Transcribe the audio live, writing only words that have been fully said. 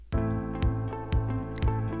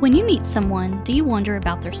When you meet someone, do you wonder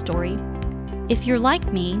about their story? If you're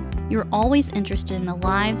like me, you're always interested in the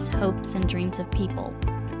lives, hopes, and dreams of people.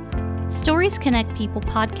 Stories Connect People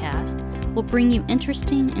podcast will bring you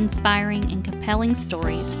interesting, inspiring, and compelling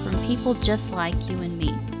stories from people just like you and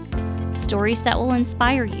me. Stories that will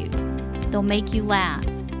inspire you. They'll make you laugh.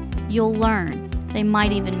 You'll learn. They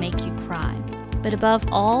might even make you cry. But above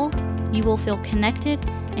all, you will feel connected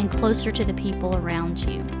and closer to the people around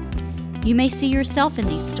you. You may see yourself in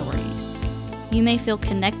these stories. You may feel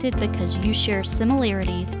connected because you share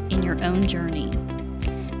similarities in your own journey.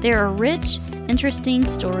 There are rich, interesting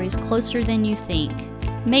stories closer than you think,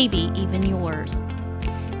 maybe even yours.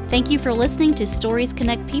 Thank you for listening to Stories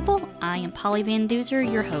Connect People. I am Polly Van Duzer,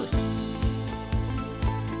 your host.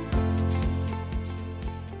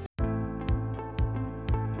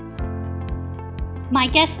 My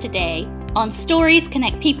guest today on Stories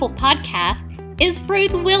Connect People podcast is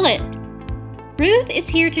Ruth Willett. Ruth is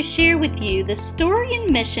here to share with you the story and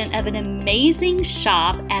mission of an amazing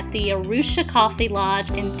shop at the Arusha Coffee Lodge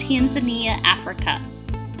in Tanzania, Africa.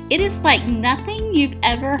 It is like nothing you've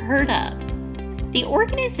ever heard of. The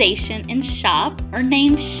organization and shop are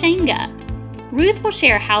named Shenga. Ruth will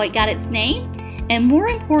share how it got its name and, more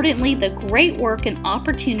importantly, the great work and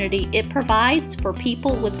opportunity it provides for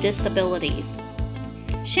people with disabilities.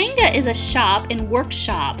 Shenga is a shop and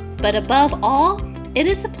workshop, but above all, it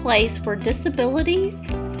is a place where disabilities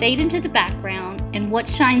fade into the background, and what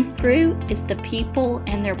shines through is the people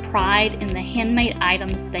and their pride in the handmade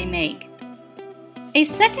items they make. A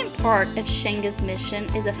second part of Shenga's mission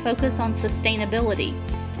is a focus on sustainability.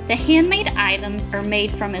 The handmade items are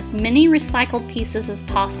made from as many recycled pieces as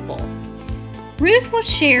possible. Ruth will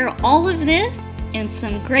share all of this and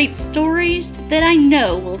some great stories that I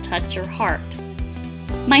know will touch your heart.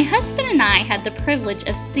 My husband and I had the privilege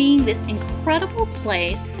of seeing this incredible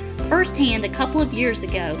place firsthand a couple of years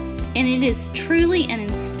ago, and it is truly an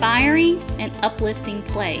inspiring and uplifting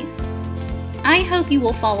place. I hope you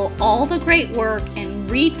will follow all the great work and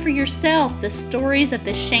read for yourself the stories of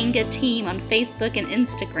the Shenga team on Facebook and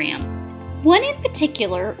Instagram. One in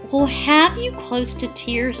particular will have you close to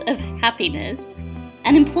tears of happiness.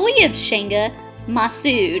 An employee of Shenga,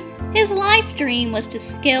 Masood, his life dream was to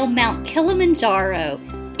scale Mount Kilimanjaro,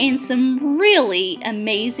 and some really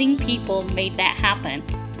amazing people made that happen.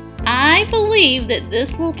 I believe that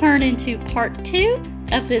this will turn into part 2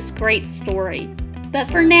 of this great story. But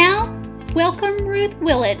for now, welcome Ruth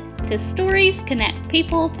Willett to Stories Connect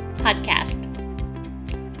People podcast.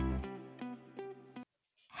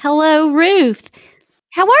 Hello, Ruth.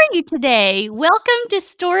 How are you today? Welcome to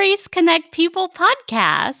Stories Connect People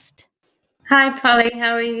podcast. Hi, Polly.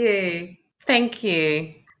 How are you? Thank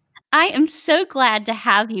you. I am so glad to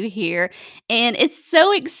have you here. And it's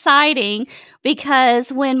so exciting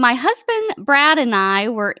because when my husband Brad and I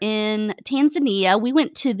were in Tanzania, we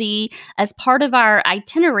went to as part of our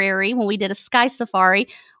itinerary when we did a sky safari,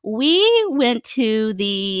 we went to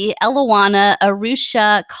the Elawana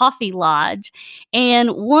Arusha Coffee Lodge. And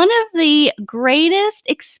one of the greatest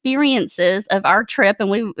experiences of our trip, and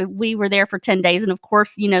we were there for 10 days, and of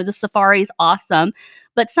course, the safari is awesome.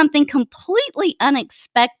 But something completely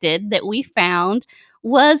unexpected that we found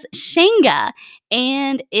was Shenga.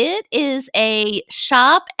 And it is a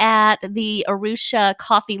shop at the Arusha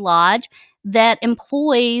Coffee Lodge that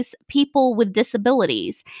employs people with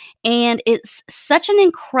disabilities. And it's such an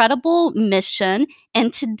incredible mission.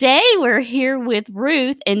 And today we're here with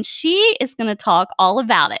Ruth, and she is going to talk all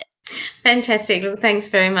about it. Fantastic. Well, thanks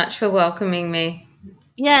very much for welcoming me.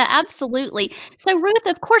 Yeah, absolutely. So, Ruth,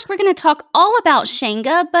 of course, we're going to talk all about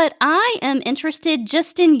Shenga, but I am interested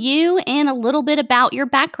just in you and a little bit about your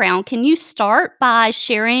background. Can you start by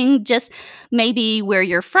sharing just maybe where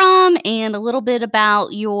you're from and a little bit about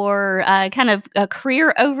your kind of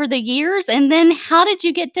career over the years? And then how did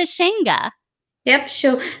you get to Shenga? Yep,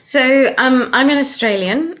 sure. So I'm an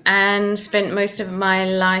Australian and spent most of my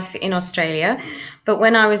life in Australia. But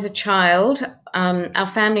when I was a child, our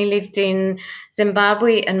family lived in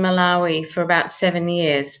Zimbabwe and Malawi for about 7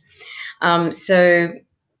 years. So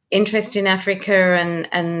interest in Africa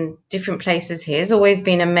and different places here has always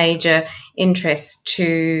been a major interest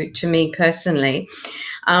to me personally.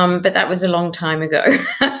 But that was a long time ago.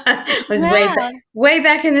 It was way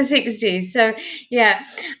back in the 60s. So yeah.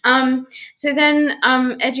 So then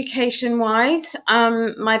education wise,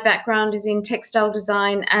 my background is in textile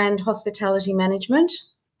design and hospitality management.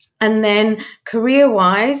 And then career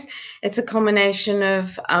wise, it's a combination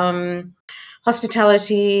of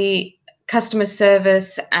hospitality, customer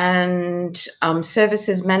service, and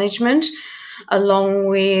services management, along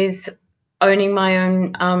with owning my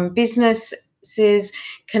own business businesses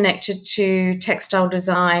connected to textile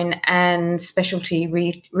design and specialty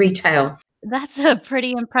retail. That's a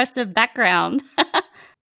pretty impressive background.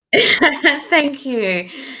 Thank you.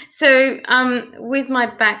 So, with my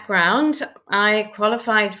background, I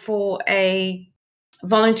qualified for a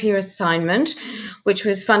volunteer assignment, which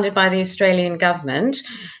was funded by the Australian government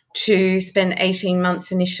to spend 18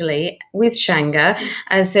 months initially with Shanga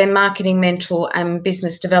as their marketing mentor and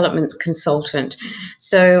business development consultant.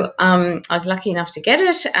 So I was lucky enough to get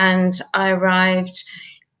it, and I arrived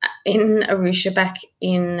in Arusha back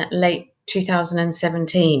in late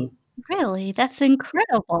 2017. Really? That's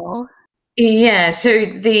incredible. Yeah, so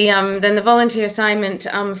then the volunteer assignment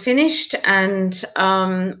finished, and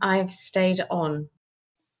I've stayed on.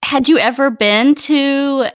 Had you ever been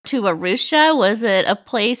to Arusha? Was it a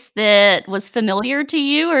place that was familiar to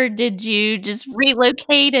you, or did you just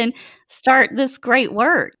relocate and start this great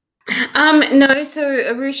work? No, so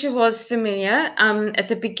Arusha was familiar. At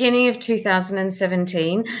the beginning of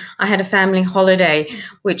 2017, I had a family holiday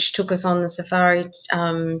which took us on the safari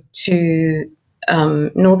to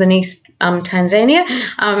northern east Tanzania,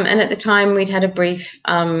 and at the time we'd had a brief,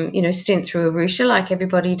 stint through Arusha, like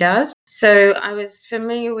everybody does. So I was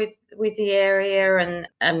familiar with the area and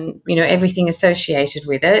everything associated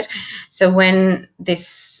with it. So when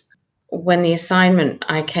the assignment,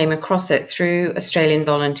 I came across it through Australian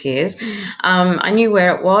Volunteers. I knew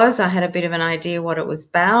where it was. I had a bit of an idea what it was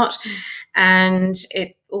about, and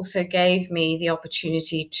it also gave me the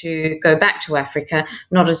opportunity to go back to Africa,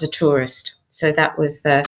 not as a tourist. So that was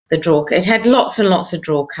the draw. It had lots and lots of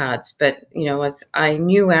draw cards, but as I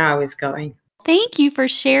knew where I was going. Thank you for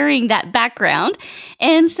sharing that background.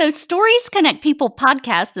 And so, Stories Connect People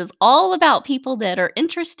podcast is all about people that are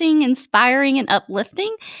interesting, inspiring, and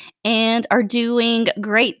uplifting, and are doing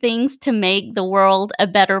great things to make the world a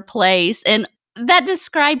better place. And that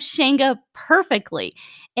describes Shanga perfectly.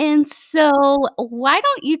 And so, why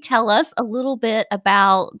don't you tell us a little bit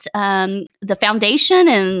about the foundation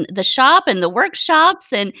and the shop and the workshops,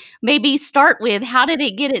 and maybe start with how did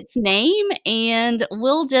it get its name, and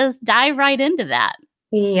we'll just dive right into that.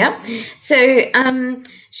 Yep. So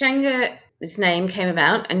Shanga's name came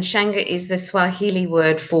about, and Shanga is the Swahili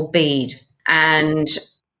word for bead. And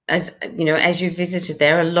as you visited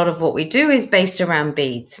there, a lot of what we do is based around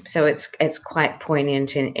beads. So it's quite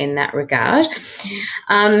poignant in that regard.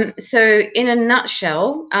 So in a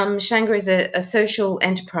nutshell, Shanga is a social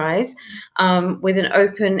enterprise with an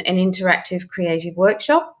open and interactive creative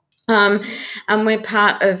workshop. Um, and we're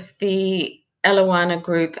part of the Elawana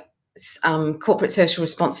Group corporate social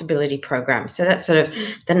responsibility program. So that's sort of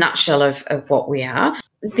the nutshell of what we are.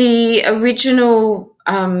 The original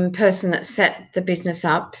person that set the business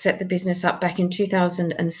up back in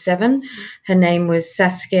 2007. Her name was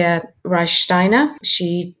Saskia Reichsteiner.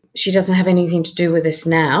 She doesn't have anything to do with us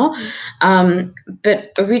now.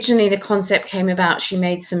 But originally the concept came about, she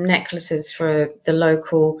made some necklaces for the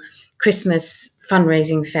local Christmas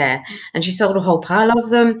fundraising fair, and she sold a whole pile of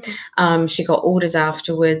them. She got orders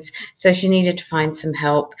afterwards, so she needed to find some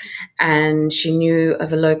help, and she knew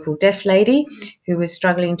of a local deaf lady who was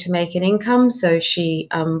struggling to make an income, so she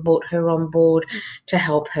brought her on board to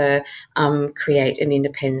help her create an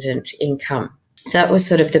independent income. So that was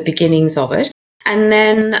sort of the beginnings of it. And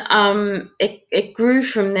then it grew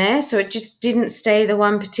from there. So it just didn't stay the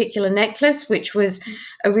one particular necklace, which was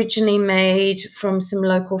originally made from some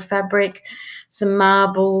local fabric, some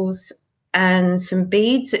marbles, and some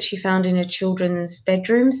beads that she found in her children's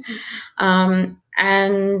bedrooms.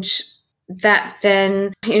 And that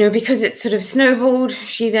then, because it sort of snowballed,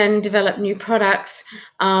 she then developed new products,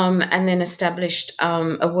 and then established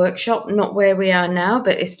a workshop, not where we are now,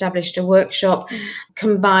 but established a workshop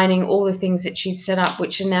combining all the things that she'd set up,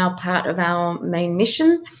 which are now part of our main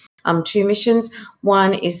mission. Two missions.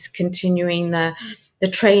 One is continuing the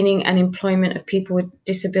training and employment of people with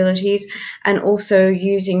disabilities, and also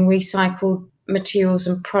using recycled materials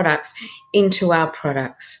and products into our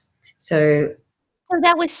products. So So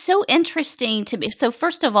that was so interesting to me. So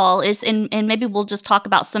first of all is and maybe we'll just talk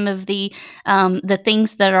about some of the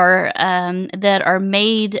things that are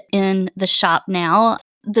made in the shop now.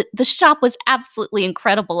 The shop was absolutely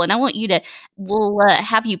incredible, and I want you to we'll,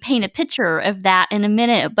 have you paint a picture of that in a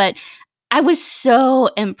minute, but I was so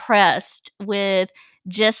impressed with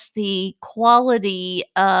just the quality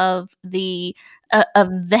of the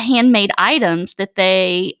handmade items that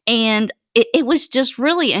they and it was just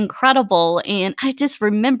really incredible, and I just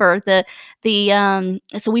remember so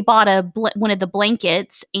we bought one of the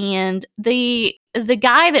blankets, and the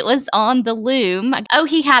guy that was on the loom,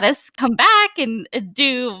 he had us come back and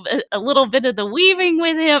do a little bit of the weaving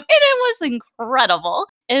with him, and it was incredible.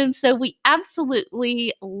 And so we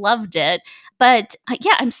absolutely loved it. But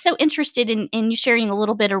yeah, I'm so interested in you sharing a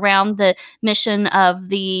little bit around the mission of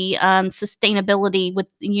the sustainability with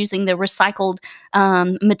using the recycled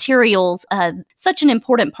materials. Such an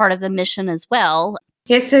important part of the mission as well.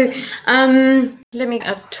 Yeah, so let me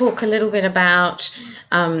talk a little bit about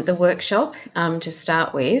the workshop to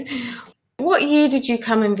start with. What year did you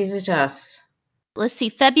come and visit us? Let's see,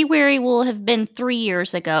 February will have been 3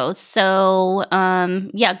 years ago. So,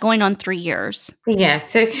 yeah, going on 3 years. Yeah,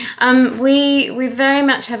 so we very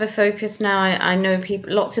much have a focus now. I know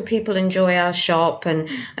people, lots of people enjoy our shop and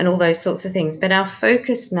all those sorts of things, but our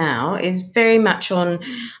focus now is very much on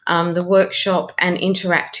the workshop and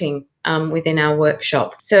interacting within our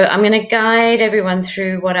workshop. So I'm going to guide everyone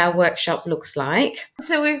through what our workshop looks like.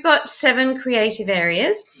 So we've got 7 creative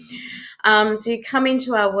areas. So you come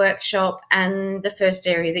into our workshop, and the first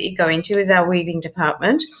area that you go into is our weaving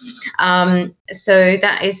department. So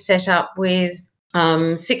that is set up with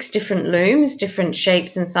 6 different looms, different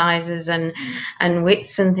shapes and sizes and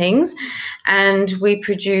widths and things, and we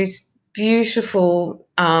produce beautiful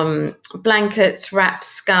blankets, wraps,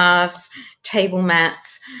 scarves, table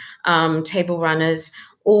mats, table runners,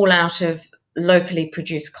 all out of locally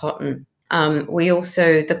produced cotton. We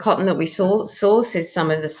also, the cotton that we source is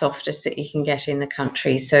some of the softest that you can get in the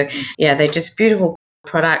country. So yeah, they're just beautiful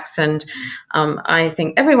products, and I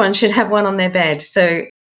think everyone should have one on their bed. So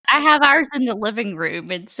I have ours in the living room,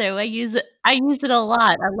 and so I use it. I use it a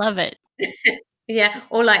lot. I love it. yeah,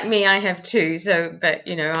 or like me, I have 2. So, but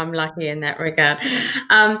I'm lucky in that regard.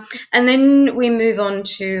 And then we move on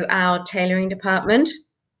to our tailoring department,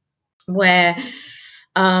 where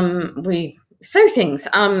we sew things.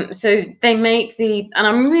 So they make and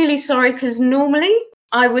I'm really sorry, because normally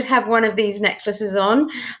I would have one of these necklaces on,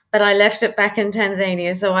 but I left it back in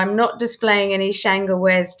Tanzania, so I'm not displaying any Shanga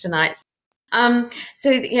wares tonight.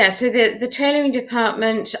 So the tailoring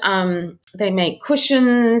department, they make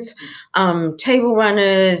cushions, table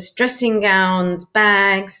runners, dressing gowns,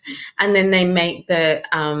 bags, and then they make the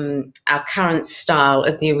our current style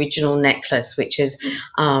of the original necklace, which is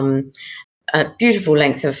a beautiful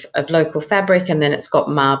length of local fabric, and then it's got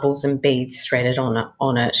marbles and beads threaded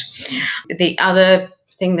on it. The other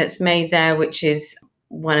thing that's made there, which is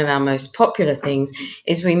one of our most popular things,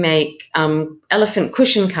 is we make elephant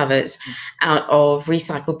cushion covers out of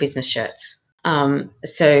recycled business shirts.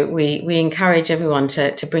 So we encourage everyone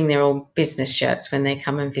to bring their old business shirts when they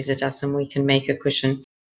come and visit us, and we can make a cushion.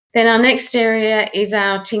 Then our next area is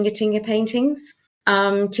our Tinga Tinga paintings.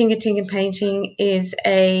 Tinga Tinga painting is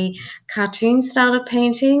a cartoon style of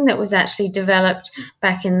painting that was actually developed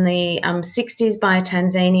back in the 60s by a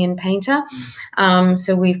Tanzanian painter.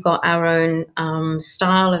 So we've got our own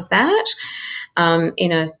style of that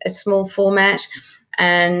in a small format.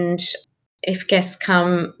 And if guests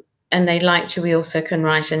come and they'd like to, we also can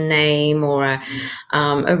write a name or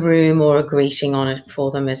a room or a greeting on it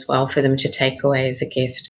for them as well, for them to take away as a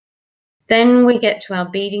gift. Then we get to our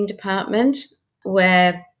beading department,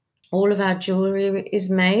 where all of our jewelry is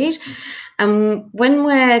made. And when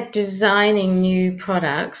we're designing new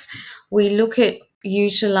products, we look at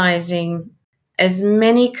utilizing as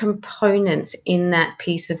many components in that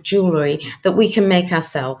piece of jewelry that we can make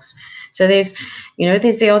ourselves. So there's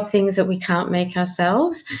the odd things that we can't make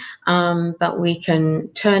ourselves, but we can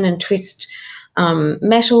turn and twist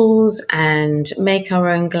metals and make our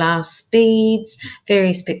own glass beads,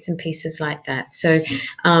 various bits and pieces like that. So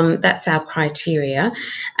that's our criteria.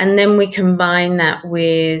 And then we combine that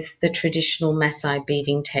with the traditional Maasai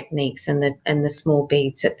beading techniques and the small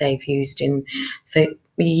beads that they've used for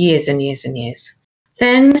years and years and years.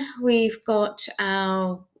 Then we've got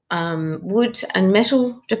our wood and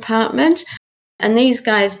metal department, and these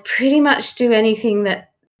guys pretty much do anything that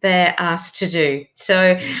they're asked to do.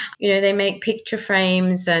 So, they make picture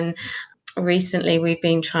frames, and recently we've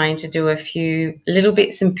been trying to do a few little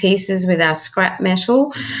bits and pieces with our scrap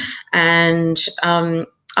metal, and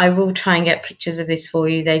I will try and get pictures of this for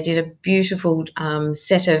you. They did a beautiful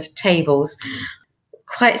set of tables,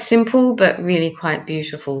 quite simple but really quite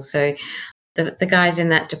beautiful. So the guys in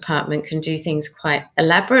that department can do things quite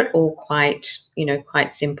elaborate or quite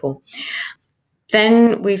simple.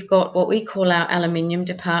 Then we've got what we call our aluminium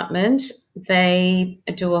department. They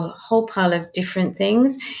do a whole pile of different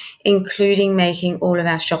things, including making all of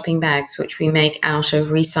our shopping bags, which we make out of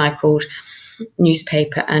recycled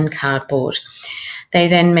newspaper and cardboard. They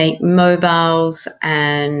then make mobiles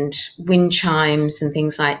and wind chimes and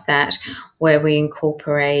things like that, where we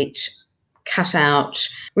incorporate cut out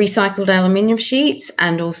recycled aluminium sheets,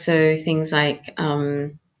 and also things like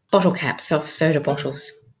bottle caps off soda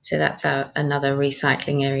bottles. So that's another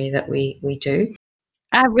recycling area that we do.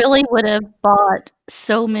 I really would have bought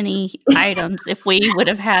so many items if we would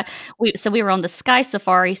have had we were on the Sky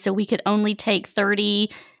Safari, so we could only take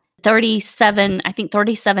 37 I think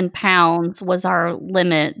 37 pounds was our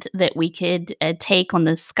limit that we could, take on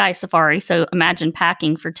the Sky Safari, so imagine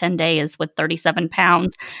packing for 10 days with 37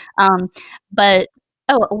 pounds, um, but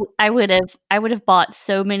I would have bought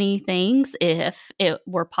so many things if it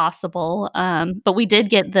were possible, but we did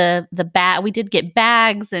get we did get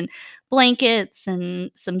bags and blankets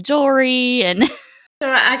and some jewelry and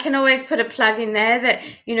So I can always put a plug in there that,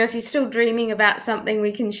 if you're still dreaming about something,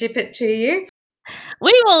 we can ship it to you.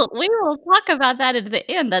 we will talk about that at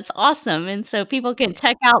the end, that's awesome, and so people can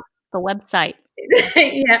check out the website.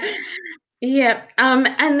 Yeah. Yeah.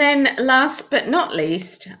 And then last but not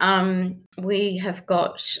least, we have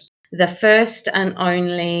got the first and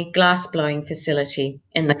only glass blowing facility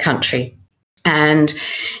in the country. And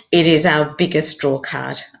it is our biggest draw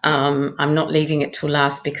card. I'm not leaving it till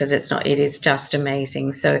last because it is just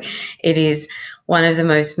amazing. So it is one of the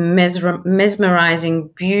most mesmerizing,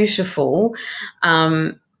 beautiful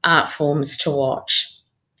art forms to watch.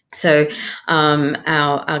 So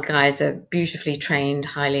our guys are beautifully trained,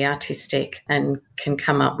 highly artistic, and can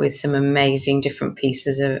come up with some amazing different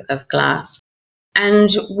pieces of glass. And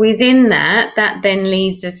within that then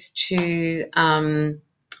leads us to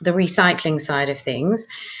the recycling side of things.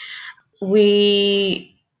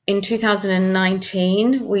 We in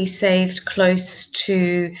 2019 we saved close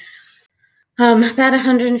to about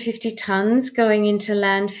 150 tons going into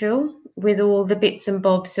landfill with all the bits and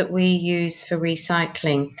bobs that we use for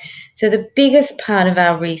recycling. So the biggest part of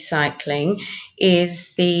our recycling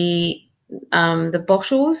is the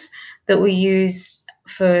bottles that we use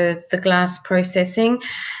for the glass processing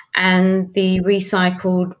and the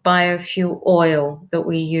recycled biofuel oil that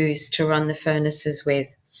we use to run the furnaces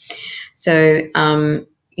with. So,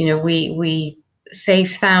 we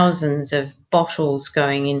save thousands of bottles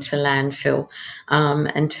going into landfill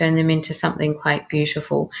and turn them into something quite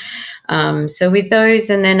beautiful. So with those,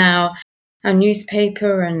 and then our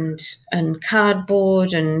newspaper and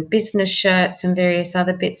cardboard and business shirts and various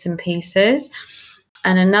other bits and pieces.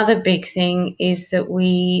 And another big thing is that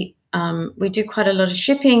we do quite a lot of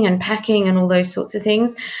shipping and packing and all those sorts of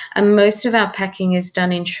things. And most of our packing is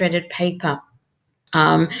done in shredded paper.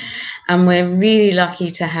 Um, and we're really lucky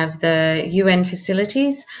to have the UN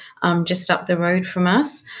facilities just up the road from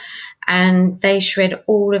us. And they shred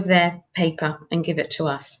all of their paper and give it to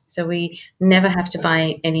us. So we never have to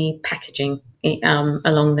buy any packaging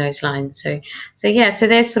along those lines. So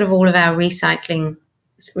there's sort of all of our recycling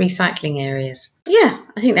areas. Yeah,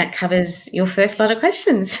 I think that covers your first lot of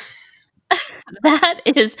questions. That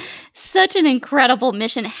is such an incredible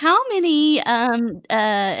mission. How many,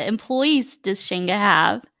 employees does Shinga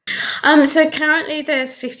have? So currently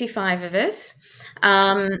there's 55 of us.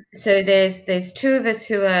 So there's two of us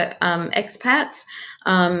who are expats.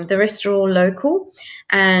 The rest are all local,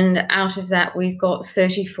 and out of that we've got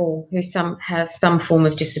 34 who some have some form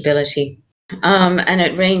of disability, and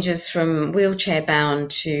it ranges from wheelchair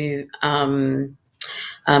bound to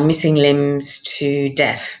missing limbs to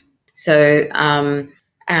deaf. So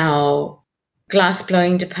our glass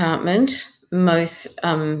blowing department, most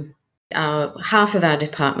our half of our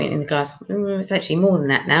department in the glass, it's actually more than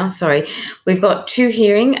that now, sorry, we've got 2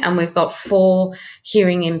 hearing and we've got 4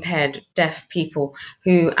 hearing impaired deaf people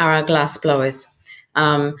who are our glass blowers,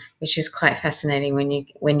 which is quite fascinating when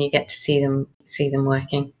you get to see them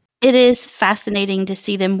working. It is fascinating to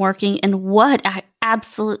see them working, and what I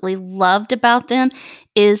absolutely loved about them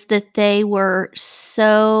is that they were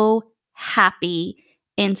so happy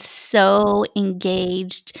and so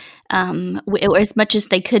engaged, as much as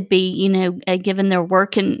they could be, given their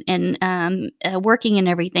work and working and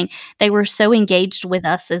everything. They were so engaged with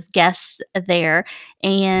us as guests there,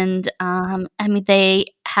 and, I mean,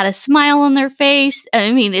 they had a smile on their face,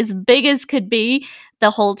 I mean, as big as could be,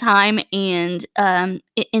 the whole time, and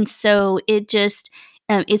so it just,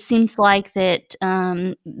 it seems like that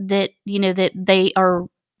they are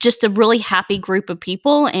just a really happy group of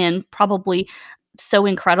people and probably so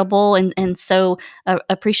incredible and so,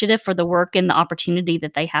 appreciative for the work and the opportunity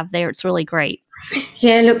that they have there. It's really great.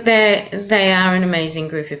 Yeah, look, they are an amazing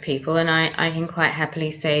group of people, and I can quite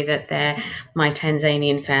happily say that they're my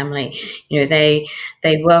Tanzanian family. They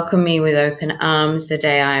welcomed me with open arms the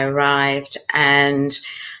day I arrived, and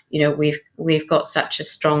we've got such a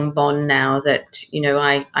strong bond now that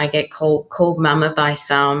I get called Mama by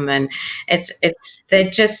some, and it's they're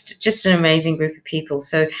just an amazing group of people.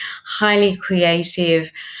 So highly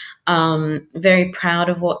creative, very proud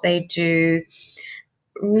of what they do,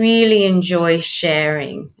 really enjoy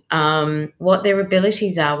sharing. what their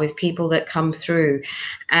abilities are with people that come through,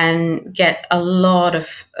 and get a lot of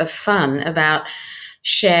fun about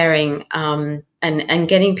sharing, and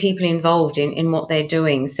getting people involved in what they're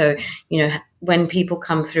doing. So, when people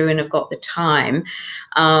come through and have got the time,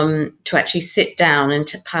 to actually sit down and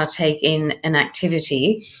to partake in an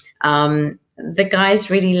activity, the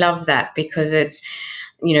guys really love that, because it's,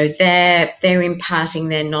 they're imparting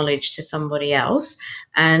their knowledge to somebody else,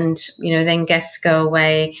 and then guests go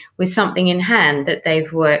away with something in hand that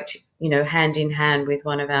they've worked, hand in hand with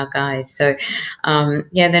one of our guys. So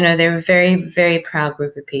yeah, they know they're a very, very proud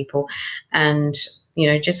group of people, and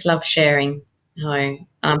just love sharing.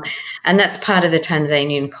 Um, and that's part of the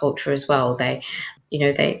Tanzanian culture as well. They're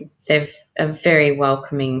a very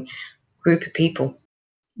welcoming group of people.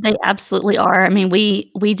 They absolutely are. I mean,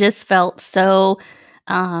 we just felt so,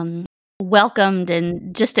 um, welcomed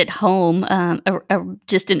and just at home,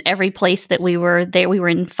 just in every place that we were there. We were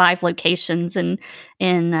in 5 locations in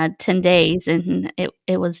 10 days, and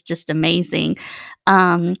it was just amazing.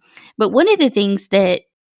 But one of the things that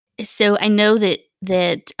so I know that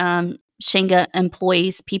Shenga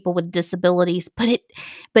employs people with disabilities,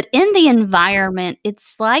 but in the environment,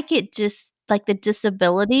 it's like it just like the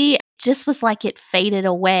disability just was like it faded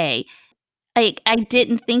away. Like, I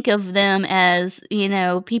didn't think of them as,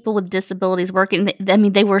 people with disabilities working. I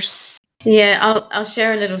mean, they were Yeah, I'll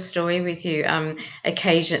share a little story with you.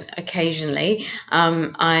 Occasionally,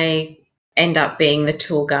 I end up being the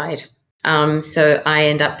tour guide. So I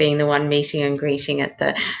end up being the one meeting and greeting at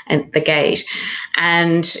the gate.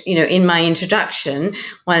 And in my introduction,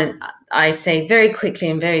 when I say very quickly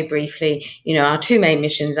and very briefly, our two main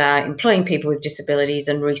missions are employing people with disabilities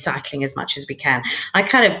and recycling as much as we can. I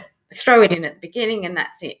kind of throw it in at the beginning, and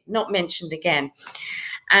that's it, not mentioned again.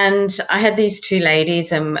 And I had these two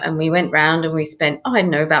ladies, and we went round and we spent, I don't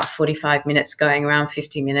know, about 45 minutes going around,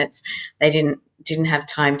 50 minutes. They didn't have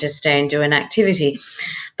time to stay and do an activity.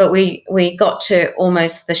 But we got to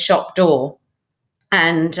almost the shop door,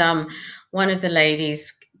 and one of the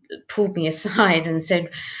ladies pulled me aside and said,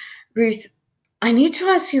 "Ruth, I need to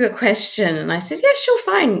ask you a question." And I said, "Yeah, sure,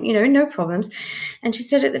 fine, no problems." And she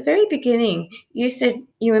said, "At the very beginning, you said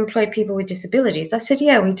you employ people with disabilities." I said,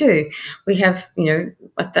 "Yeah, we do. We have,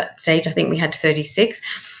 at that stage, I think we had 36."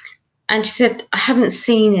 And she said, "I haven't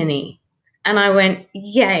seen any." And I went,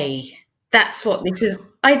 "Yay. That's what this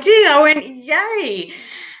is." I did. I went, "Yay."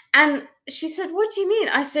 And she said, "What do you mean?"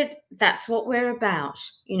 I said, "That's what we're about.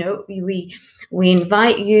 We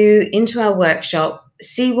invite you into our workshop,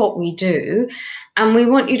 see what we do, and we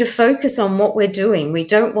want you to focus on what we're doing. We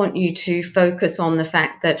don't want you to focus on the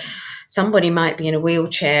fact that somebody might be in a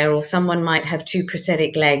wheelchair, or someone might have two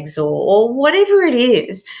prosthetic legs, or whatever it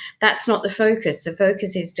is. That's not the focus. The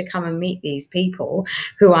focus is to come and meet these people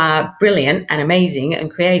who are brilliant and amazing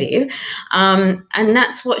and creative." And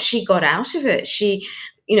that's what she got out of it. She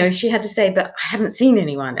had to say, "But I haven't seen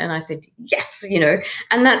anyone." And I said, "Yes,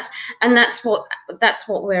 and that's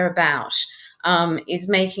what we're about, is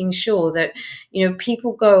making sure that,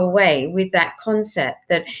 people go away with that concept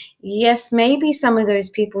that, yes, maybe some of those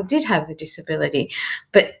people did have a disability,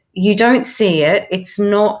 but you don't see it. It's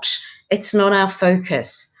not our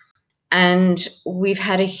focus." And we've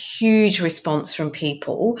had a huge response from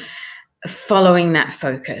people following that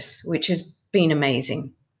focus, which has been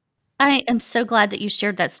amazing. I am so glad that you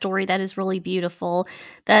shared that story. That is really beautiful.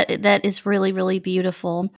 That is really, really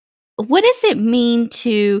beautiful. What does it mean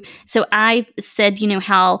to so I said,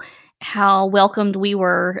 how welcomed we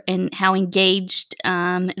were and how engaged,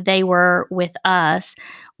 they were with us.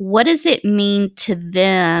 What does it mean to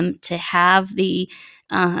them to have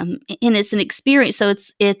and it's an experience, so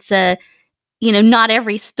it's a not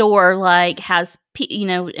every store, like, has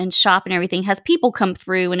and shop and everything has people come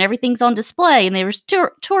through and everything's on display and there's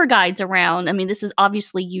tour guides around. I mean, this is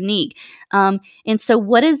obviously unique. And so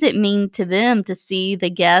what does it mean to them to see the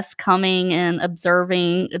guests coming and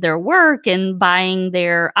observing their work and buying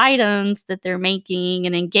their items that they're making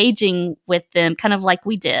and engaging with them kind of like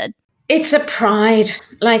we did? It's a pride.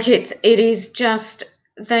 Like, it is just,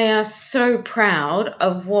 they are so proud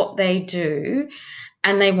of what they do,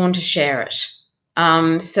 and they want to share it.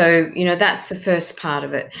 So, that's the first part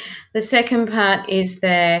of it. The second part is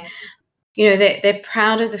they're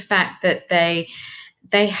proud of the fact that they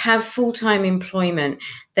have full-time employment.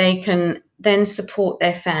 They can then support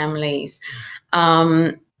their families.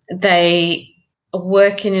 They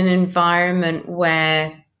work in an environment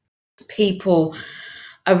where people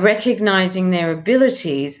are recognizing their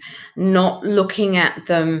abilities, not looking at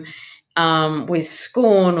them with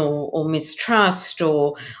scorn or mistrust,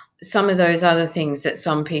 or some of those other things that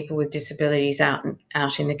some people with disabilities out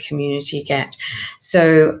in the community get.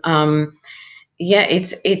 So yeah,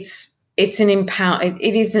 it's an empower.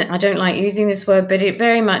 It isn't. I don't like using this word, but it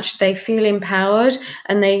very much they feel empowered,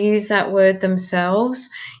 and they use that word themselves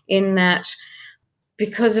in that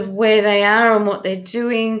because of where they are and what they're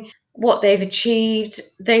doing, what they've achieved,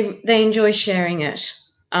 they enjoy sharing it.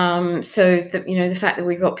 So that the fact that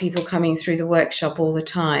we've got people coming through the workshop all the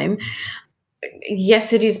time,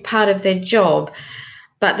 yes, it is part of their job,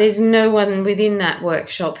 but there's no one within that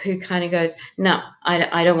workshop who kind of goes, no,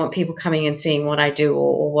 I don't want people coming and seeing what I do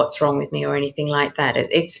or what's wrong with me or anything like that.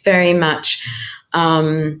 It's very much,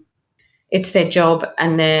 it's their job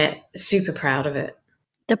and they're super proud of it.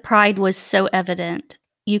 The pride was so evident.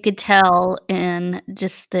 You could tell in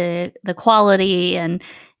just the quality and,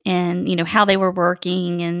 how they were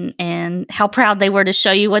working and how proud they were to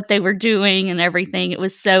show you what they were doing and everything. It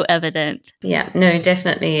was so evident. Yeah, no,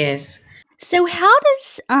 definitely is. So how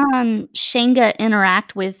does, Shanga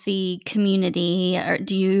interact with the community? Or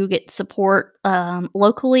do you get support,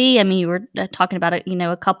 locally? I mean, you were, talking about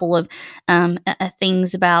a couple of,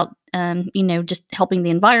 things about, just helping the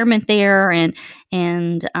environment there and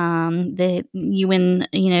the UN,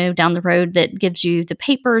 down the road that gives you the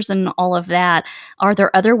papers and all of that. Are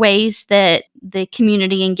there other ways that the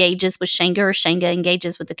community engages with Shanga or Shanga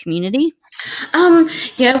engages with the community?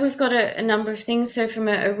 Yeah, we've got a number of things. So, from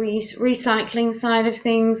a recycling side of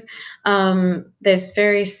things, there's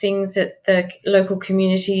various things that the local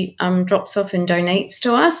community drops off and donates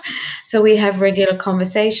to us. So, we have regular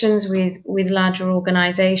conversations with larger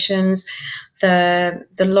organisations, the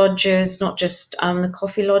lodges, not just the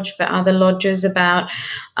coffee lodge, but other lodges about,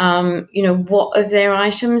 what of their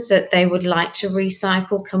items that they would like to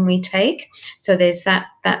recycle can we take. So, there's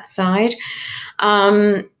that side.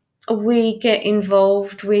 Um, we get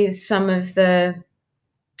involved with some of the,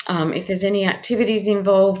 if there's any activities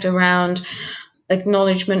involved around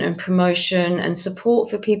acknowledgement and promotion and support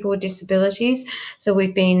for people with disabilities. So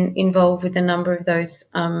we've been involved with a number of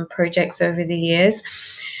those projects over the years.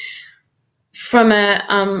 From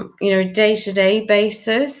a day-to-day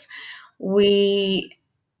basis, we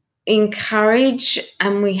encourage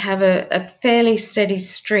and we have a fairly steady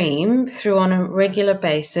stream through on a regular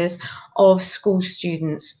basis of school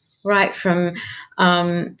students, right from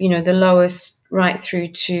the lowest right through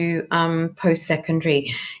to post-secondary,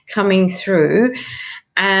 coming through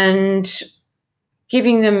and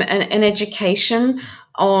giving them an education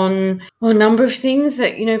on a number of things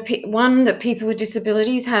that one, that people with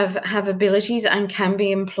disabilities have abilities and can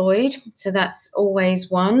be employed. So that's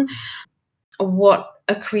always one. What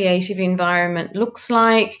a creative environment looks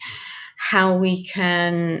like, how we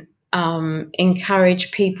can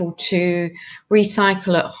encourage people to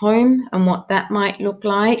recycle at home and what that might look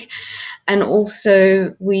like. And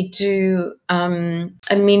also, we do a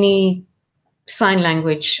mini sign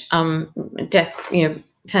language,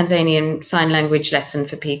 Tanzanian sign language lesson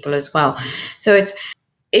for people as well. So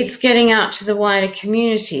it's getting out to the wider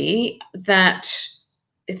community that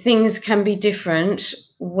things can be different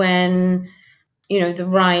when the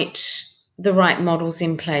right models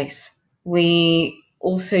in place. We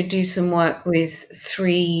also do some work with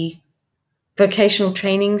 3 vocational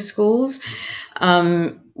training schools.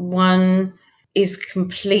 One is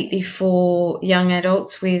completely for young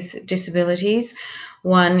adults with disabilities.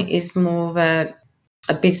 One is more of a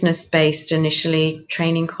business-based initially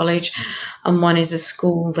training college, and one is a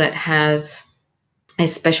school that has a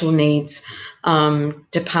special needs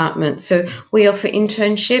department. So we offer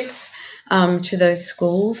internships to those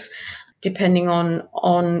schools, depending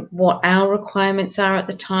on what our requirements are at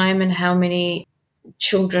the time and how many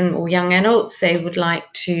children or young adults they would like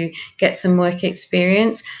to get some work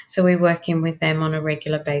experience. So we work in with them on a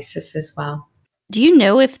regular basis as well. Do you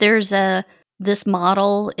know if there's a this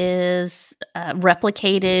model is,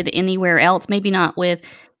 replicated anywhere else? Maybe not with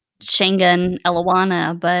Shangan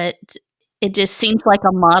Elawana, but it just seems like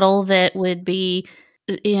a model that would be,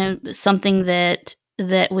 something that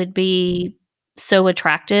would be so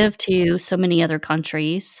attractive to so many other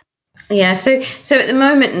countries. Yeah, so at the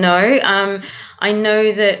moment, no. I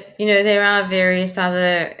know that there are various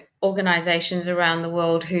other organisations around the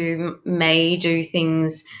world who may do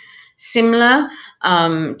things similar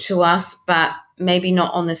to us, but maybe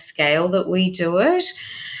not on the scale that we do it.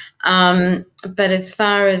 But as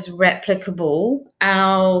far as replicable,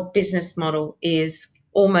 our business model is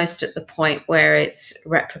almost at the point where it's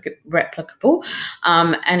replicable,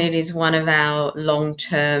 and it is one of our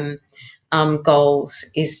long-term goals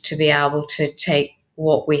is to be able to take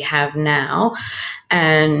what we have now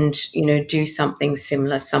and do something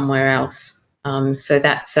similar somewhere else. So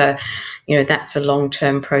that's that's a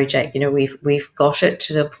long-term project. We've got it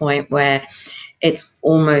to the point where it's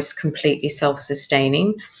almost completely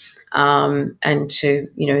self-sustaining. And to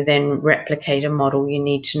then replicate a model, you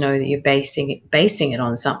need to know that you're basing it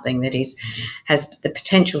on something that has the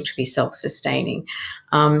potential to be self-sustaining.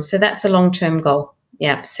 So that's a long-term goal.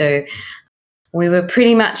 Yeah. So we were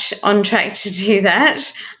pretty much on track to do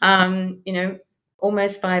that.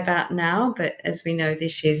 Almost by about now, but as we know,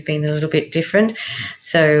 this year's been a little bit different.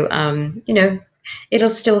 So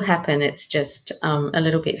it'll still happen. It's just a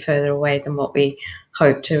little bit further away than what we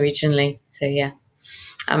hoped originally. So yeah.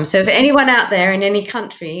 So if anyone out there in any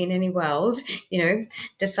country, in any world,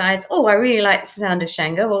 decides, oh, I really like the sound of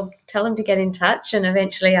Shanga, well, tell them to get in touch, and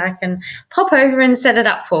eventually I can pop over and set it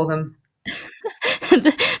up for them.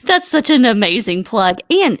 That's such an amazing plug.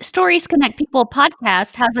 And Stories Connect People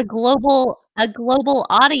podcast has a global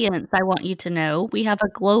audience, I want you to know. We have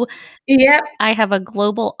Yep. I have a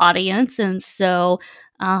global audience, and so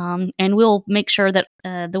and we'll make sure that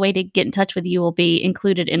the way to get in touch with you will be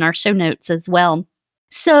included in our show notes as well.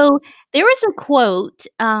 So there was a quote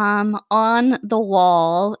on the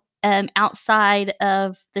wall outside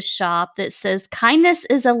of the shop that says, "Kindness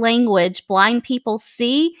is a language blind people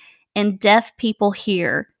see and deaf people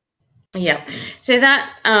hear." Yeah. So that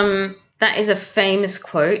is a famous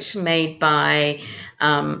quote made by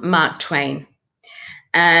Mark Twain,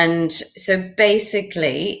 and so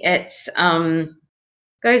basically it's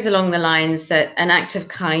goes along the lines that an act of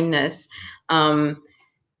kindness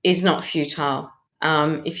is not futile.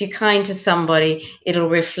 If you're kind to somebody, it'll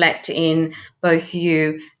reflect in both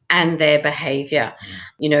you and their behavior.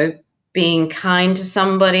 Being kind to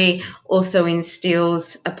somebody also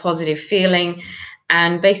instills a positive feeling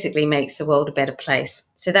and basically makes the world a better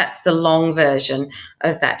place. So that's the long version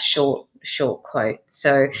of that short quote.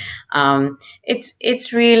 So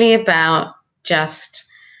it's really about just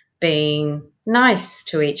being nice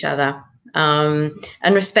to each other,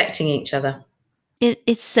 and respecting each other.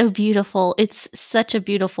 It's so beautiful. It's such a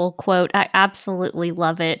beautiful quote. I absolutely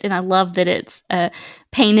love it, and I love that it's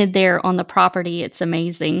painted there on the property. It's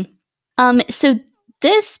amazing. So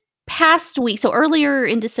this past week, so earlier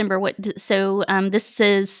in December, this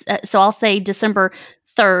is so I'll say December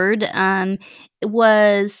 3rd,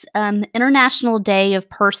 was International Day of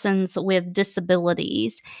Persons with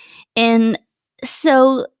Disabilities, and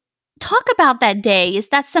so talk about that day. Is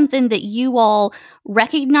that something that you all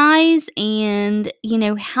recognize? And,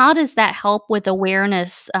 how does that help with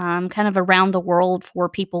awareness kind of around the world for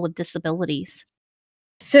people with disabilities?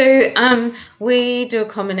 So we do a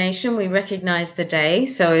combination. We recognise the day.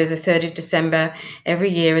 So the 3rd of December every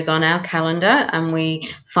year is on our calendar, and we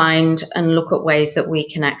find and look at ways that we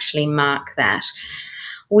can actually mark that.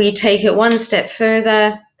 We take it one step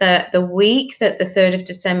further. The week that the 3rd of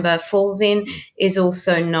December falls in is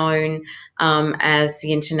also known as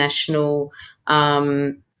the International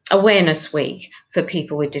Awareness Week for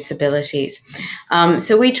people with disabilities.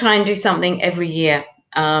 So we try and do something every year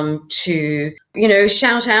to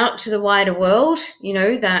shout out to the wider world,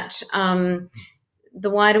 that the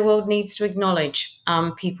wider world needs to acknowledge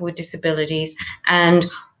people with disabilities and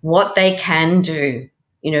what they can do,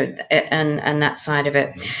 and that side of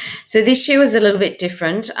it. So this year was a little bit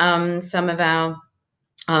different. Some of our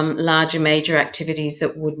larger major activities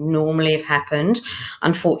that would normally have happened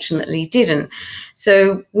unfortunately didn't.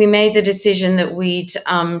 So we made the decision that we'd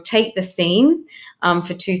take the theme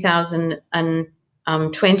for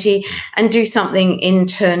 2020 and do something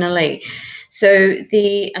internally. So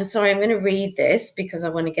sorry, I'm going to read this because I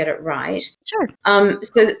want to get it right. Sure.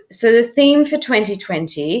 So the theme for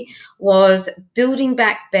 2020 was building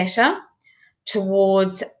back better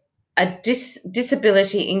towards a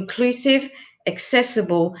disability inclusive,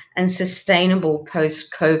 accessible, and sustainable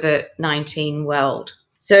post-COVID-19 world.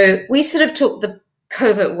 So we sort of took the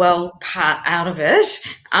COVID world part out of it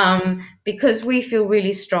because we feel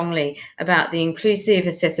really strongly about the inclusive,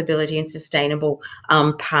 accessibility, and sustainable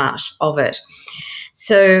part of it.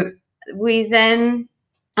 So we then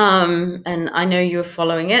and I know you're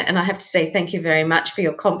following it, and I have to say thank you very much for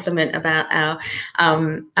your compliment about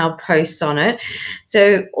our posts on it.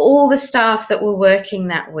 So all the staff that were working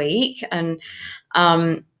that week, and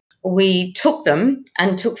we took them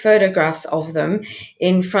and took photographs of them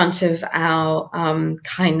in front of our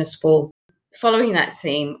kindness wall, following that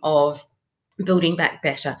theme of building back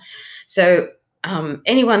better. So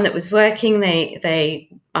anyone that was working, we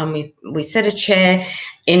set a chair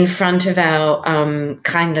in front of our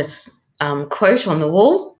kindness quote on the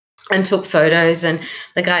wall and took photos, and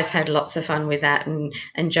the guys had lots of fun with that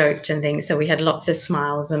and joked and things. So we had lots of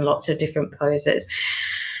smiles and lots of different poses.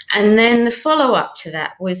 And then the follow-up to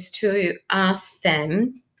that was to ask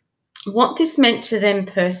them what this meant to them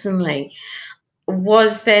personally.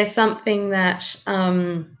 Was there something that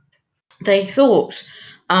they thought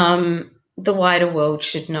the wider world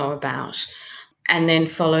should know about? And then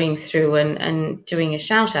following through and doing a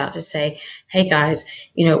shout out to say, hey guys,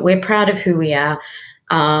 we're proud of who we are,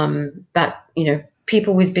 but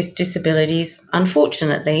people with disabilities,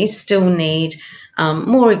 unfortunately, still need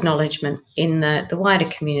more acknowledgement in the wider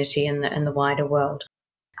community and the wider world.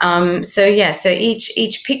 So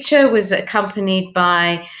each picture was accompanied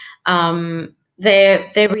by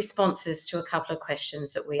their responses to a couple of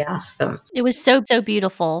questions that we asked them. It was so, so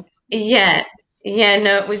beautiful. Yeah, yeah,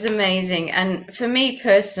 no, it was amazing. And for me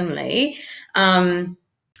personally, um,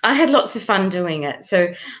 I had lots of fun doing it.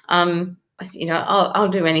 So, I'll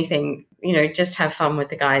do anything, just have fun with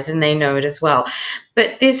the guys, and they know it as well.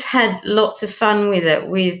 But this had lots of fun with it,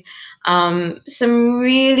 with some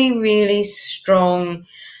really, really strong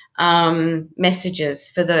messages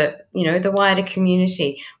for the wider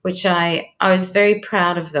community, which I was very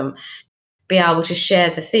proud of them, be able to share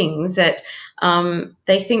the things that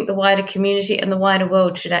they think the wider community and the wider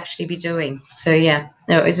world should actually be doing. So yeah,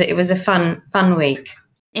 no, it was a fun week.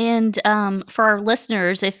 And for our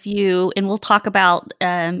listeners, and we'll talk about,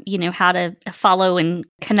 how to follow and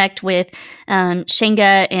connect with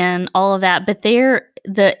Shenga and all of that. But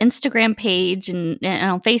the Instagram page and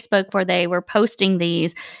on Facebook where they were posting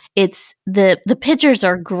these, it's the pictures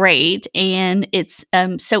are great, and it's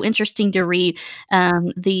so interesting to read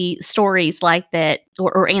the stories like that,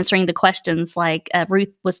 or answering the questions like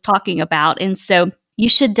Ruth was talking about. And so you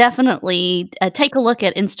should definitely take a look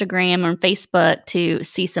at Instagram or Facebook to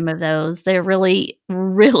see some of those. They're really,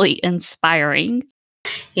 really inspiring.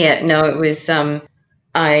 Yeah, no, it was.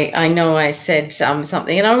 I know I said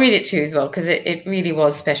something, and I'll read it to you as well because it really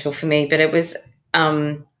was special for me. But it was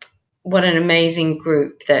what an amazing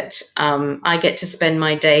group that I get to spend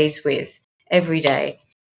my days with every day.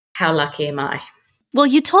 How lucky am I? Well,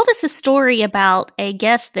 you told us a story about a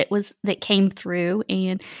guest that came through,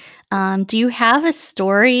 and do you have a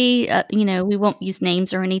story? We won't use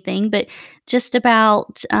names or anything, but just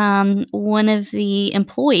about one of the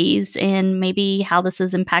employees and maybe how this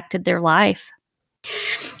has impacted their life.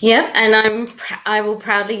 Yeah, and I will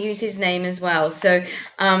proudly use his name as well. So,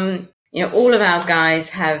 all of our guys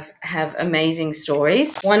have amazing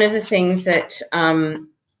stories. One of the things that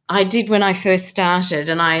I did when I first started,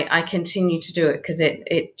 and I continue to do it because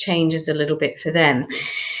it changes a little bit for them,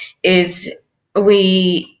 is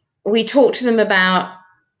we talk to them about,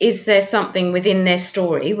 is there something within their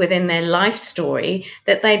story, within their life story,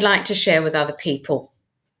 that they'd like to share with other people.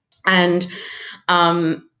 And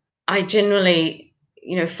I generally,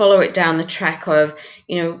 follow it down the track of,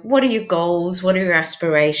 what are your goals? What are your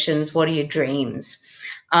aspirations? What are your dreams?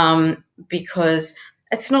 Because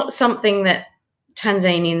it's not something that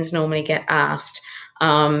Tanzanians normally get asked,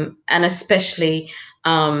 and especially,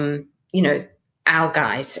 our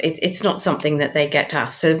guys. It's not something that they get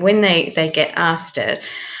asked. So when they get asked it,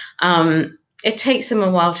 it takes them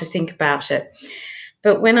a while to think about it.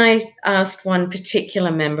 But when I asked one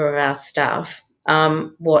particular member of our staff,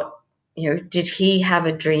 what, did he have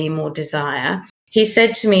a dream or desire? He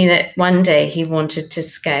said to me that one day he wanted to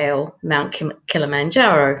scale Mount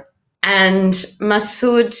Kilimanjaro. And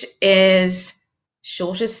Masood is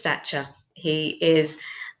short of stature. He is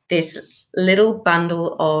this little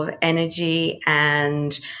bundle of energy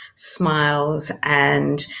and smiles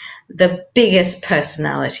and the biggest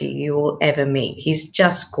personality you will ever meet. He's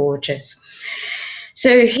just gorgeous.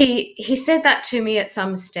 So he said that to me at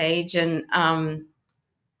some stage, and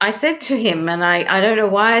I said to him, and I don't know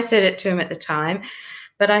why I said it to him at the time,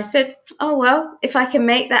 but I said, oh, well, if I can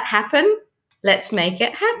make that happen, let's make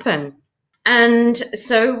it happen. And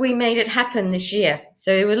so we made it happen this year.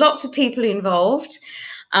 So there were lots of people involved.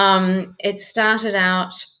 It started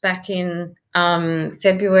out back in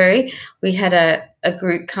February. We had a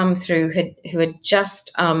group come through who had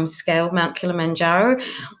just scaled Mount Kilimanjaro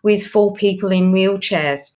with 4 people in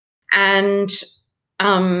wheelchairs. And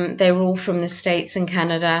they were all from the States and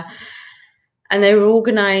Canada. And they were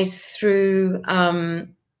organized through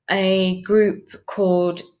a group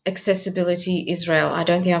called Accessibility Israel. I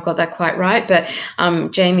don't think I've got that quite right, but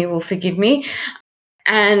Jamie will forgive me.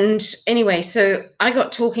 And anyway, so I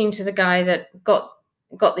got talking to the guy that got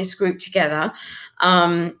this group together,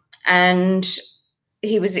 and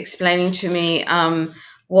he was explaining to me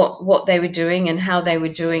what they were doing and how they were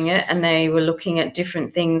doing it, and they were looking at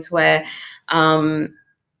different things where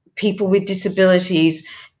people with disabilities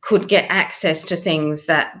could get access to things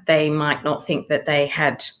that they might not think that they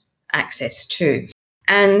had access to.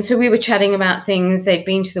 And so we were chatting about things. They'd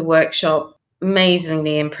been to the workshop,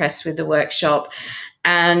 amazingly impressed with the workshop.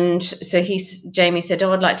 And so Jamie said,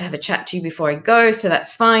 "Oh, I'd like to have a chat to you before I go." So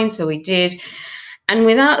that's fine. So we did. And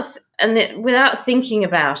without thinking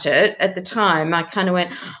about it at the time, I kind of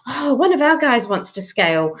went, "Oh, one of our guys wants to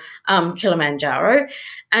scale Kilimanjaro,"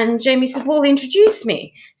 and Jamie said, "Well, introduce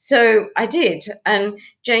me." So I did, and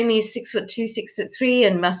Jamie's 6'2", 6'3",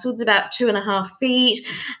 and Masood's about 2.5 feet.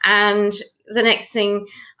 And the next thing,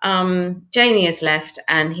 Jamie has left,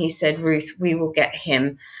 and he said, "Ruth, we will get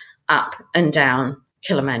him up and down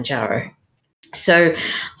Kilimanjaro." So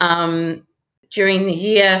during the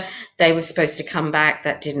year, they were supposed to come back.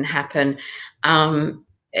 That didn't happen.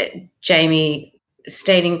 Jamie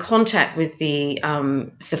stayed in contact with the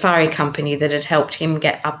safari company that had helped him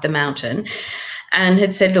get up the mountain and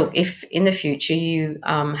had said, "Look, if in the future you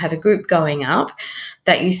have a group going up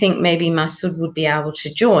that you think maybe Masood would be able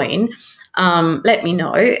to join, let me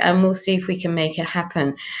know and we'll see if we can make it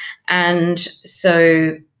happen." And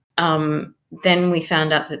so then we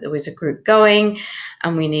found out that there was a group going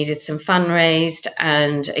and we needed some fundraised,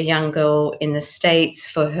 and a young girl in the States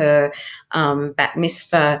for her Bat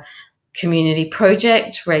Mitzvah community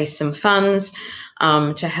project raised some funds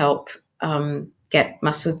to help get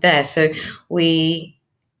Masood there. So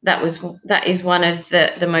that is one of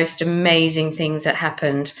the most amazing things that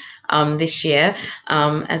happened this year.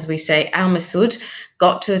 As we say, our Masood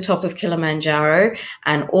got to the top of Kilimanjaro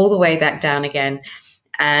and all the way back down again.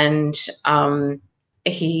 And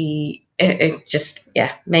it just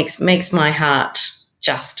makes my heart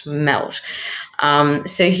just melt.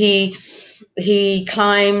 So he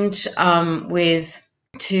climbed with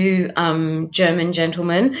two German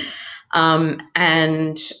gentlemen,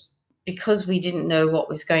 and because we didn't know what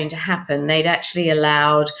was going to happen, they'd actually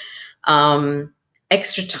allowed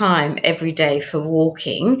extra time every day for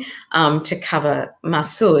walking to cover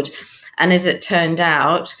Masood. And as it turned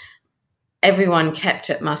out, everyone kept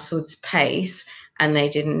at Masood's pace and they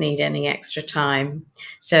didn't need any extra time.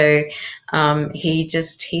 So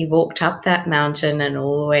he walked up that mountain and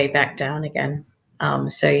all the way back down again.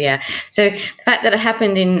 So the fact that it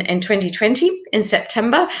happened in 2020 in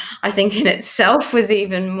September, I think in itself was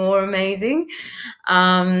even more amazing.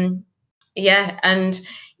 And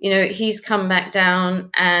he's come back down,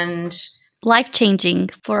 and Life-changing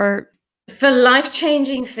for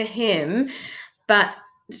life-changing for him, but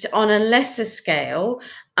on a lesser scale,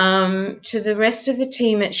 to the rest of the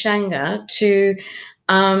team at Shanga to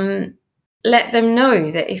let them know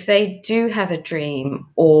that if they do have a dream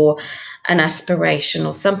or an aspiration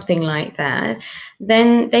or something like that,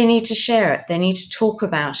 then they need to share it. They need to talk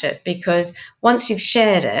about it, because once you've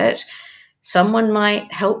shared it, someone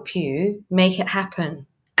might help you make it happen.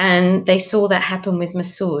 And they saw that happen with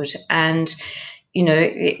Masood. And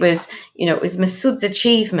it was Masood's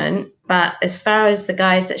achievement, but as far as the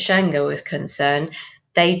guys at Shanga were concerned,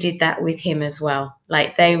 they did that with him as well.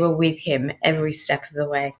 Like, they were with him every step of the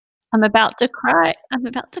way. I'm about to cry. I'm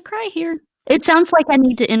about to cry here. It sounds like I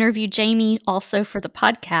need to interview Jamie also for the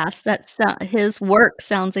podcast. His work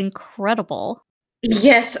sounds incredible.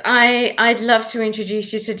 Yes, I'd love to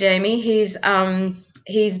introduce you to Jamie. He's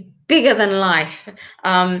bigger than life.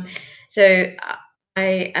 So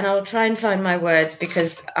I'll try and find my words,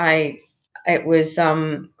 because it was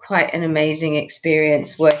quite an amazing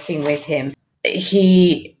experience working with him.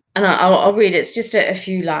 I'll read it. It's just a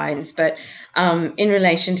few lines, but in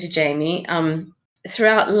relation to Jamie,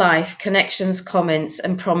 throughout life, connections, comments,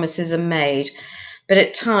 and promises are made, but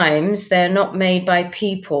at times they're not made by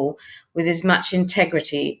people with as much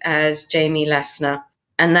integrity as Jamie Lassner,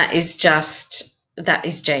 and that is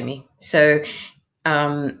Jamie. So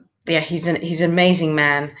he's an amazing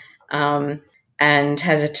man, and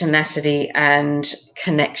has a tenacity and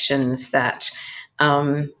connections that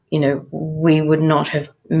we would not have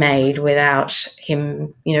made without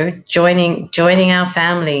him, joining our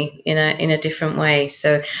family in a different way.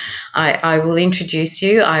 So I will introduce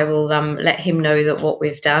you. I will let him know that what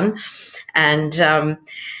we've done, and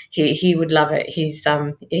he would love it.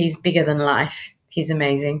 He's bigger than life. He's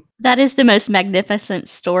amazing. That is the most magnificent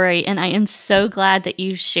story, and I am so glad that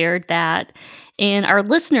you shared that. And our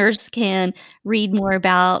listeners can read more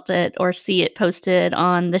about it or see it posted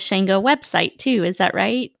on the Shango website too. Is that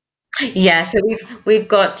right? Yeah, so we've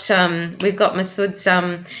got Masood's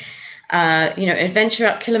adventure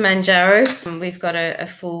up Kilimanjaro. We've got a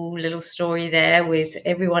full little story there with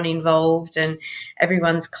everyone involved and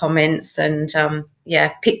everyone's comments and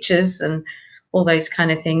pictures and all those kind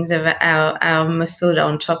of things of our Masood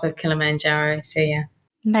on top of Kilimanjaro. So yeah.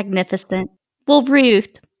 Magnificent. Well,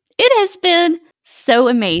 Ruth, it has been so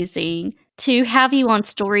amazing to have you on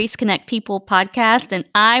Stories Connect People podcast. And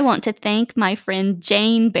I want to thank my friend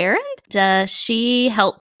Jane Barron. She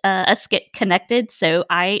helped us get connected. So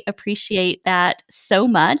I appreciate that so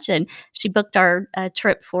much. And she booked our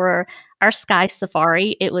trip for our sky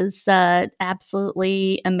safari. It was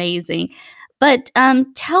absolutely amazing. But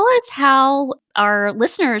tell us how our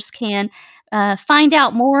listeners can find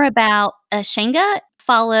out more about Shenga,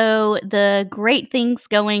 follow the great things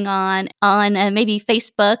going on maybe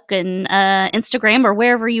Facebook and Instagram or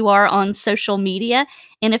wherever you are on social media.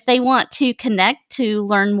 And if they want to connect to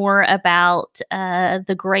learn more about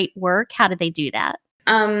the great work, how do they do that?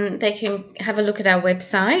 They can have a look at our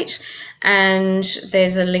website, and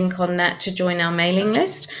there's a link on that to join our mailing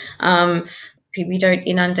list. We don't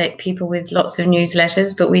inundate people with lots of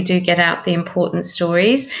newsletters, but we do get out the important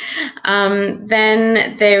stories.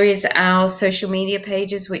 Then there is our social media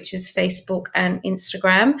pages, which is Facebook and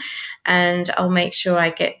Instagram, and I'll make sure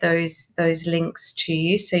I get those links to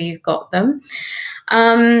you so you've got them.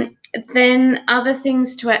 Then other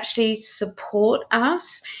things to actually support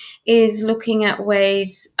us is looking at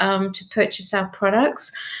ways to purchase our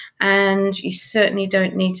products. And you certainly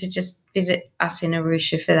don't need to just visit us in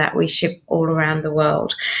Arusha for that. We ship all around the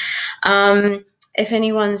world. If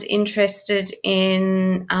anyone's interested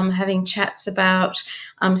in having chats about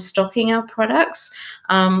stocking our products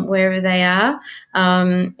wherever they are,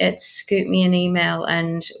 scoop me an email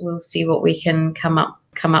and we'll see what we can come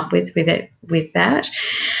up with that.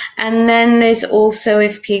 And then there's also,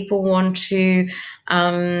 if people want to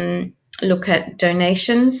look at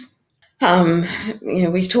donations.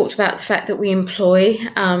 We've talked about the fact that we employ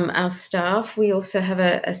our staff. We also have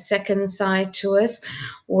a second side to us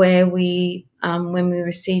where we, when we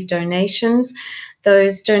receive donations,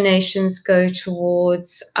 those donations go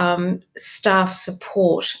towards staff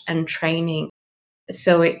support and training.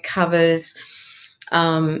 So it covers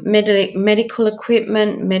medical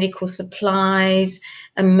equipment, medical supplies,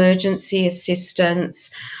 emergency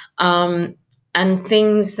assistance, and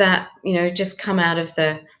things that just come out of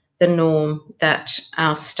the norm that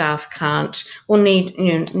our staff can't or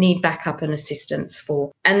need backup and assistance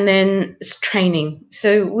for. And then training.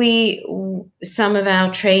 So some of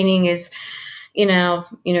our training is in our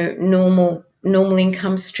normal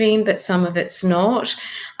income stream, but some of it's not.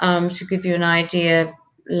 To give you an idea,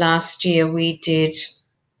 last year we did,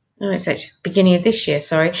 beginning of this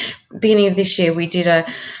year we did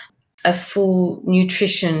a full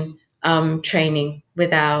nutrition training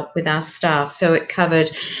with our staff. So it covered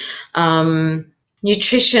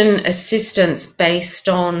nutrition assistance based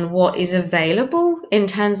on what is available in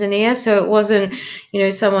Tanzania. So it wasn't,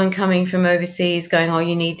 someone coming from overseas going, oh,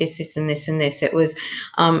 you need this, this, and this, and this. It was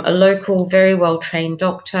a local, very well-trained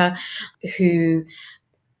doctor who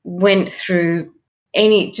went through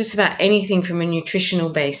just about anything from a nutritional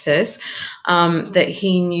basis that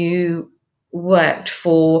he knew worked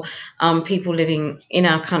for people living in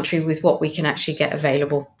our country with what we can actually get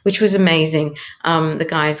available, which was amazing. The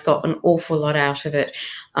guys got an awful lot out of it.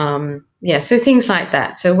 So things like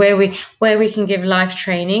that. So where we can give life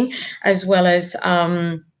training as well as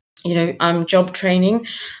job training,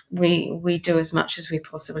 we do as much as we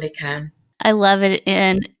possibly can. I love it.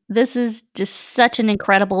 And this is just such an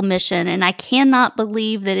incredible mission. And I cannot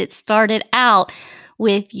believe that it started out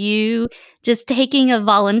with you just taking a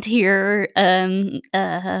volunteer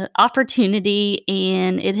opportunity,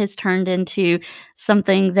 and it has turned into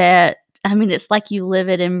something that, it's like you live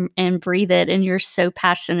it and breathe it, and you're so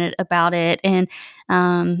passionate about it. And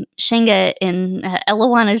Shenga and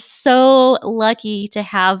Elawan is so lucky to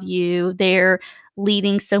have you there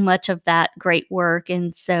leading so much of that great work.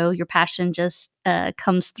 And so your passion just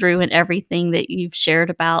comes through in everything that you've shared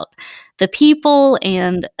about the people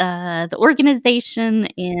and the organization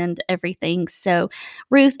and everything. So,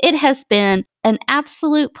 Ruth, it has been an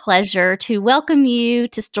absolute pleasure to welcome you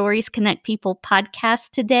to Stories Connect People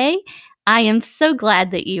podcast today. I am so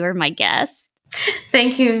glad that you are my guest.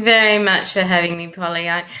 Thank you very much for having me, Polly.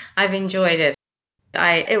 I've enjoyed it.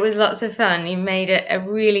 It was lots of fun. You made it a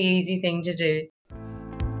really easy thing to do.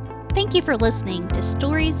 Thank you for listening to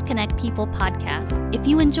Stories Connect People podcast. If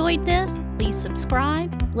you enjoyed this, please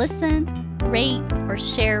subscribe, listen, rate, or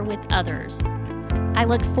share with others. I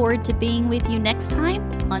look forward to being with you next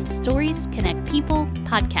time on Stories Connect People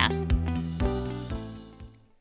podcast.